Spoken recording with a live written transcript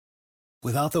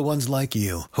Without the ones like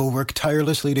you, who work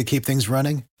tirelessly to keep things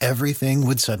running, everything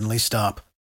would suddenly stop.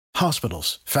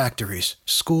 Hospitals, factories,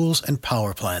 schools, and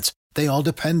power plants, they all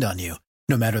depend on you.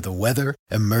 No matter the weather,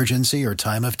 emergency, or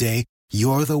time of day,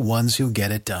 you're the ones who get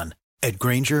it done. At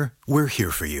Grainger, we're here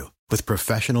for you with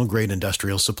professional-grade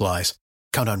industrial supplies.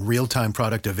 Count on real-time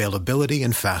product availability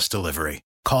and fast delivery.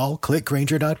 Call, click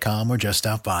Grainger.com, or just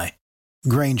stop by.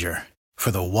 Grainger, for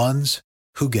the ones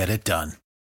who get it done.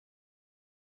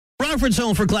 Rockford's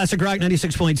home for Classic Rock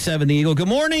 96.7 The Eagle. Good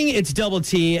morning, it's Double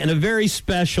T, and a very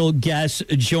special guest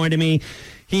joining me.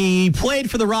 He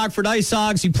played for the Rockford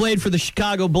IceHogs. He played for the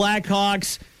Chicago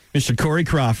Blackhawks. Mr. Corey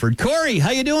Crawford. Corey, how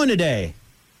you doing today?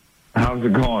 How's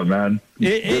it going, man?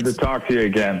 Good to talk to you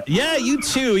again. Yeah, you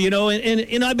too. You know,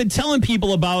 and I've been telling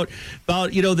people about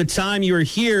the time you were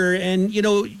here, and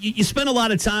you spent a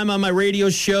lot of time on my radio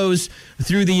shows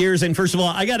through the years. And first of all,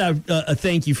 I got to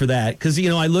thank you for that, because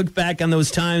I look back on those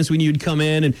times when you'd come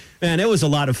in, and man, it was a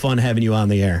lot of fun having you on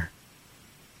the air.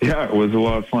 Yeah, it was a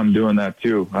lot of fun doing that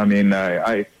too. I mean,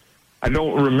 I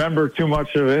don't remember too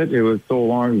much of it. It was so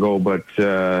long ago, but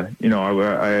I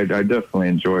definitely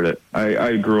enjoyed it.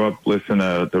 I grew up listening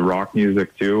to the rock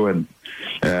music too, and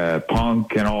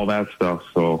punk and all that stuff.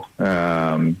 So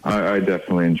I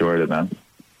definitely enjoyed it, man.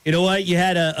 You know what? You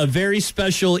had a very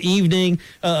special evening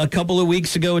a couple of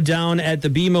weeks ago down at the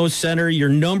BMO Center. Your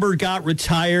number got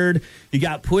retired. You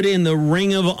got put in the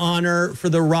Ring of Honor for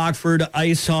the Rockford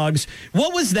IceHogs.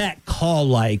 What was that call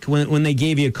like when they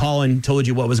gave you a call and told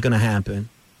you what was going to happen?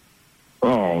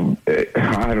 Oh,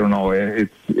 I don't know.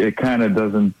 It kind of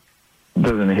doesn't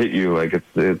hit you, like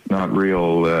it's not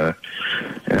real.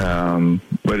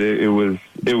 But it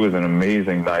was an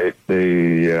amazing night.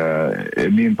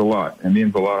 It means a lot. It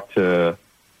means a lot to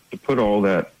put all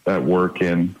that work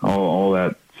in, all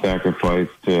that sacrifice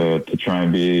to try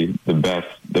and be the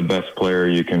best player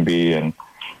you can be, and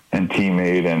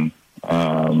teammate, and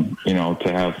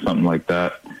to have something like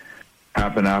that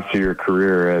happen after your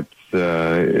career.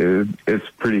 It's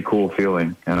a pretty cool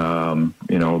feeling.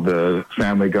 The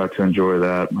family got to enjoy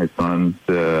that. My sons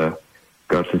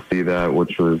got to see that,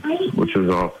 which was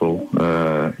also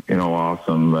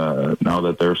awesome. Now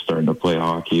that they're starting to play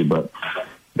hockey, but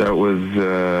that was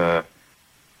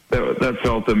that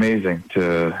felt amazing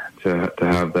to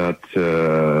have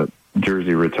that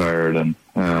jersey retired, and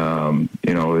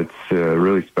it's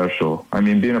really special. I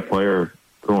mean, being a player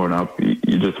growing up,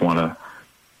 you just want to.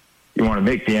 You want to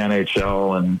make the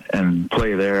NHL and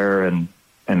play there and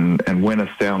win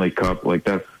a Stanley Cup. Like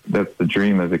that's the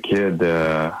dream as a kid.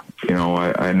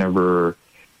 I never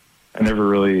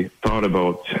really thought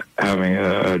about having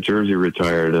a jersey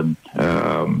retired, and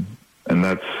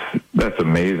that's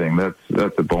amazing.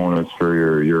 That's a bonus for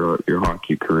your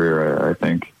hockey career, I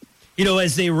think.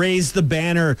 As they raised the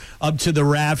banner up to the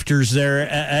rafters there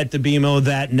at the BMO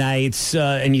that night,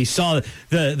 and you saw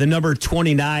the number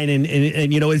 29, and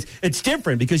it's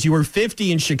different because you were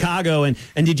 50 in Chicago, and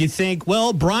did you think,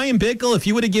 well, Brian Bickle, if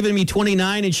you would have given me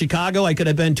 29 in Chicago, I could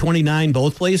have been 29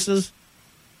 both places?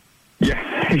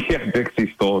 Yeah,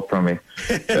 Dixie stole it from me.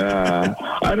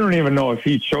 I don't even know if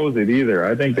he chose it either.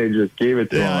 I think they just gave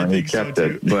it to him and he kept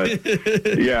it. But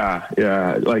yeah.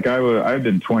 Like I've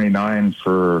been 29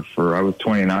 I was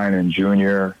 29 in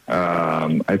junior.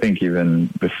 I think even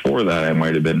before that I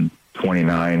might have been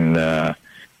 29.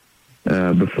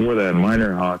 Before that,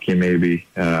 minor hockey maybe.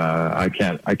 I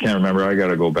can't remember. I got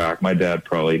to go back. My dad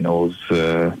probably knows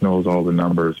all the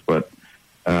numbers, but.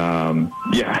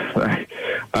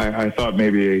 I thought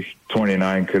maybe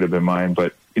 29 could have been mine,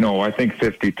 but I think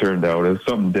 50 turned out. It was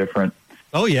something different.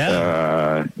 Oh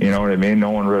yeah. You know what I mean?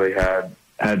 No one really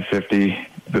had 50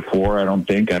 before. I don't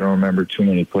remember too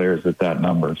many players at that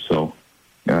number. So,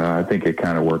 I think it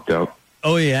kind of worked out.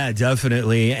 Oh yeah,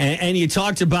 definitely. And you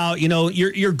talked about,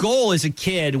 your goal as a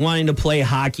kid wanting to play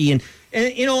hockey, and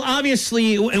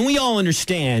obviously, and we all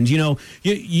understand, you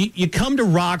come to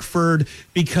Rockford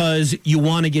because you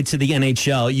want to get to the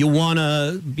NHL. You want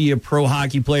to be a pro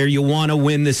hockey player. You want to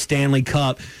win the Stanley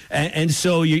Cup. And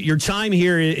so your time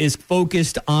here is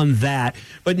focused on that.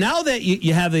 But now that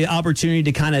you have the opportunity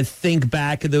to kind of think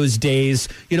back of those days,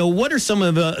 what are some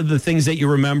of the things that you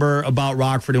remember about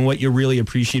Rockford and what you really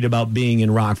appreciate about being in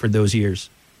Rockford those years?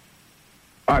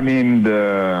 I mean,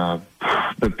 the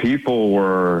people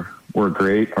were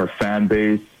great. Our fan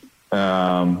base,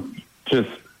 just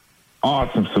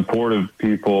awesome, supportive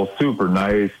people, super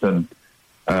nice. And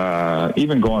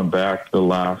even going back to the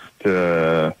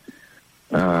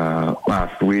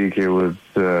last week, it was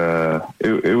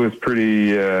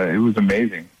pretty. It was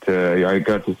amazing. I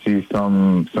got to see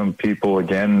some people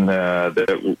again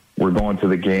that were going to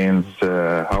the games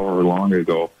however long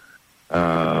ago.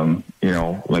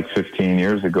 like 15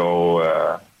 years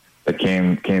ago, that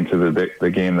came to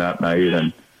the game that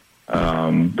night.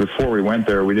 And before we went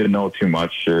there, we didn't know too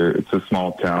much. It's a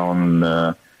small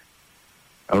town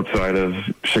outside of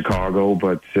Chicago,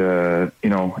 but a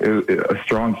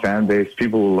strong fan base.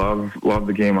 People love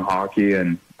the game of hockey,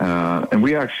 and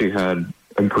we actually had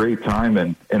a great time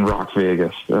in Rock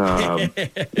Vegas. We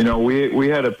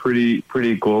had a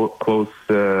pretty close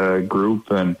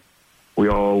group, and we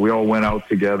all went out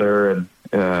together, and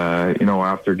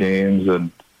after games,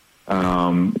 and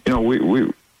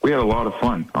we had a lot of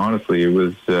fun. Honestly, it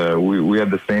was we had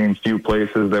the same few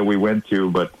places that we went to,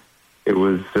 but it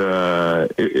was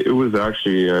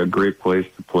actually a great place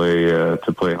to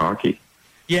play hockey.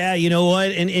 Yeah, you know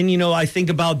what? And I think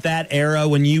about that era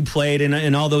when you played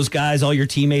and all those guys, all your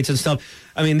teammates and stuff.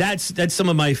 I mean, that's some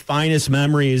of my finest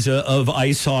memories of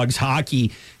IceHogs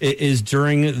hockey is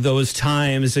during those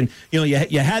times. And,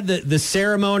 you had the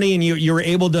ceremony, and you were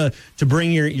able to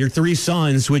bring your three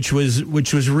sons, which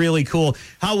was really cool.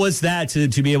 How was that to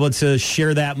be able to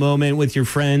share that moment with your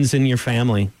friends and your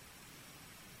family?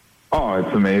 Oh,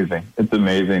 it's amazing. It's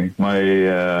amazing.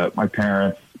 My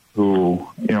parents, who,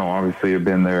 obviously have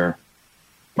been there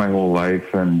my whole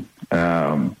life. And,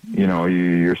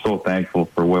 you're so thankful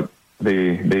for what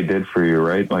they did for you,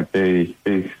 right? Like they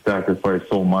sacrificed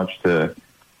so much to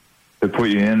put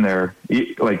you in there.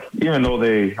 Like, even though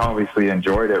they obviously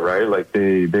enjoyed it, right? Like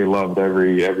they loved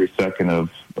every second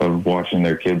of watching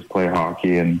their kids play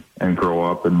hockey and grow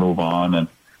up and move on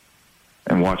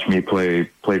and watch me play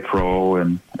pro.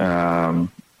 And,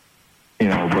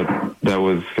 but that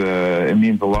was, it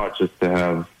means a lot just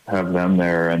to have them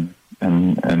there and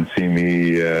see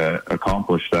me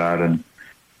accomplish that and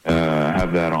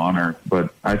have that honor.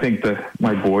 But I think that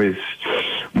my boys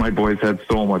had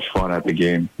so much fun at the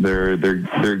game. They're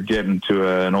getting to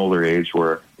an older age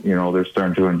where, they're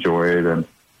starting to enjoy it. And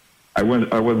I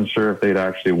wasn't sure if they'd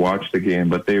actually watch the game,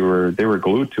 but they were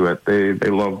glued to it. They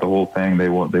loved the whole thing. They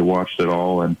watched it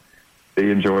all, and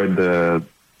they enjoyed the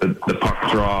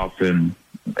puck drop and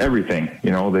everything.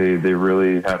 They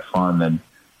really had fun, and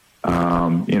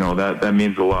that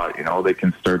means a lot. They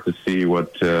can start to see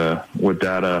what Dad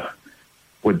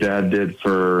did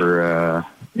for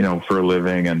for a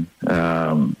living, and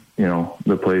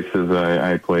the places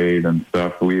I played and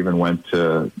stuff. We even went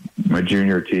to my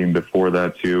junior team before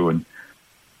that too, and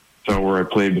so where I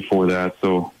played before that.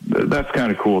 So that's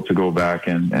kind of cool to go back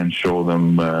and show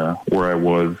them where I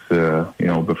was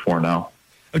before now.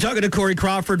 I'm talking to Corey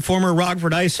Crawford, former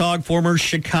Rockford IceHog, former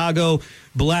Chicago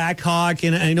Blackhawk,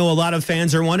 and I know a lot of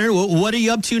fans are wondering, what are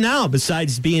you up to now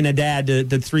besides being a dad to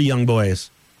three young boys?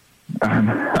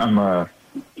 I'm a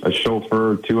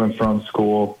chauffeur to and from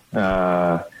school.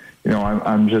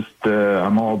 I'm just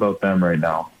I'm all about them right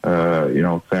now.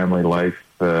 Family life.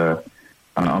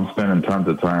 I'm spending tons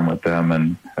of time with them,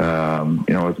 and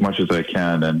as much as I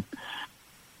can, and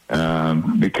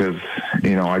because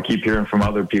I keep hearing from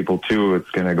other people too, it's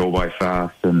going to go by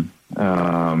fast, and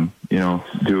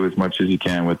do as much as you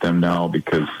can with them now,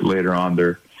 because later on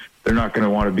they're not going to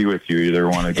want to be with you. They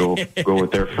want to go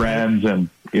with their friends, and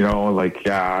I don't want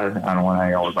to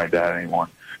hang out with my dad anymore.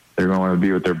 They're going to want to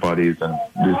be with their buddies and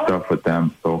do stuff with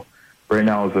them. So right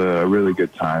now is a really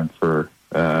good time for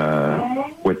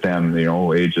with them.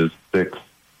 Ages 6,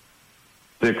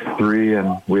 3,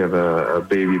 and we have a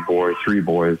baby boy, 3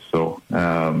 boys. So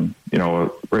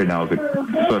right now is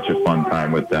such a fun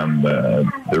time with them.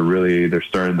 They're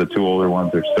starting. The 2 older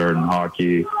ones are starting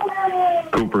hockey.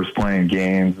 Cooper's playing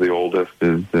games. The oldest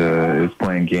is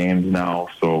playing games now.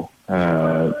 So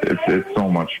it's so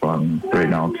much fun right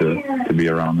now to be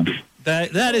around them.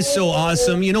 That is so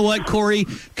awesome. You know what, Corey?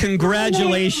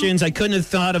 Congratulations. I couldn't have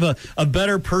thought of a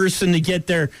better person to get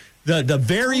the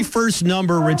very first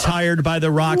number retired by the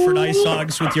Rockford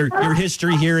IceHogs with your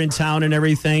history here in town and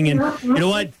everything. And you know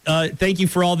what? Thank you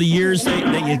for all the years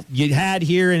that you had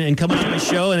here and coming on the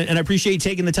show. And I appreciate you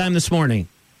taking the time this morning.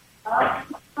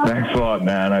 Thanks a lot,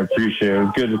 man. I appreciate it. It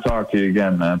was good to talk to you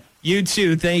again, man. You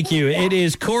too. Thank you. It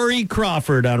is Corey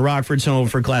Crawford on Rockford's home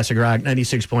for Classic Rock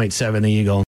 96.7 The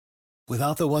Eagle.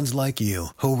 Without the ones like you,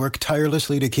 who work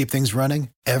tirelessly to keep things running,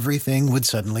 everything would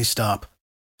suddenly stop.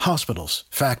 Hospitals,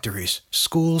 factories,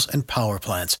 schools, and power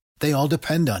plants, they all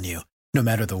depend on you. No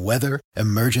matter the weather,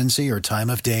 emergency, or time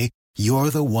of day,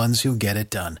 you're the ones who get it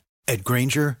done. At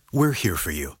Grainger, we're here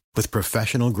for you with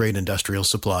professional-grade industrial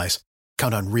supplies.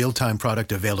 Count on real-time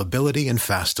product availability and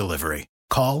fast delivery.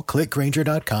 Call, click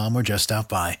Grainger.com, or just stop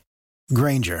by.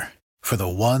 Grainger, for the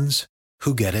ones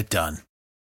who get it done.